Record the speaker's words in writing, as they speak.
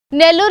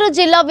నెల్లూరు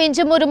జిల్లా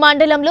వింజమూరు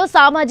మండలంలో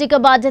సామాజిక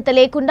బాధ్యత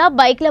లేకుండా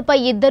బైక్లపై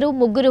ఇద్దరు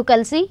ముగ్గురు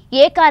కలిసి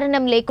ఏ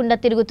కారణం లేకుండా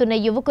తిరుగుతున్న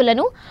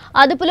యువకులను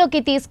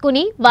అదుపులోకి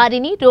తీసుకుని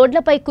వారిని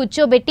రోడ్లపై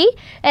కూర్చోబెట్టి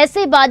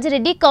ఎస్ఐ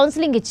బాజిరెడ్డి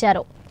కౌన్సిలింగ్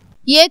ఇచ్చారు.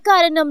 ఏ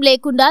కారణం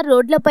లేకుండా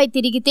రోడ్లపై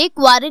తిరిగితే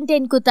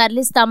క్వారంటైన్ కు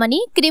తరలిస్తామని,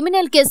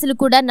 క్రిమినల్ కేసులు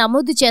కూడా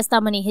నమోదు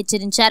చేస్తామని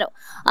హెచ్చరించారు.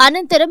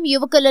 అనంతరం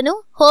యువకులను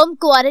హోమ్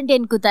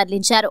క్వారంటైన్ కు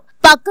తరలించారు.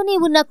 పక్కనే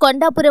ఉన్న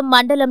కొండాపురం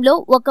మండలంలో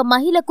ఒక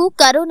మహిళకు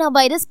కరోనా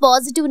వైరస్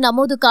పాజిటివ్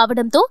నమోదు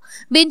కావడంతో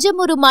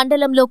వింజమూరు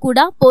మండలంలో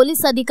కూడా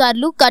పోలీస్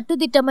అధికారులు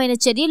కట్టుదిట్టమైన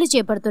చర్యలు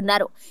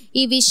చేపడుతున్నారు.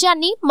 ఈ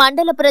విషయాన్ని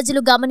మండల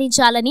ప్రజలు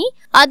గమనించాలని,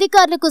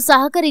 అధికారులకు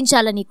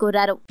సహకరించాలని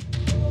కోరారు.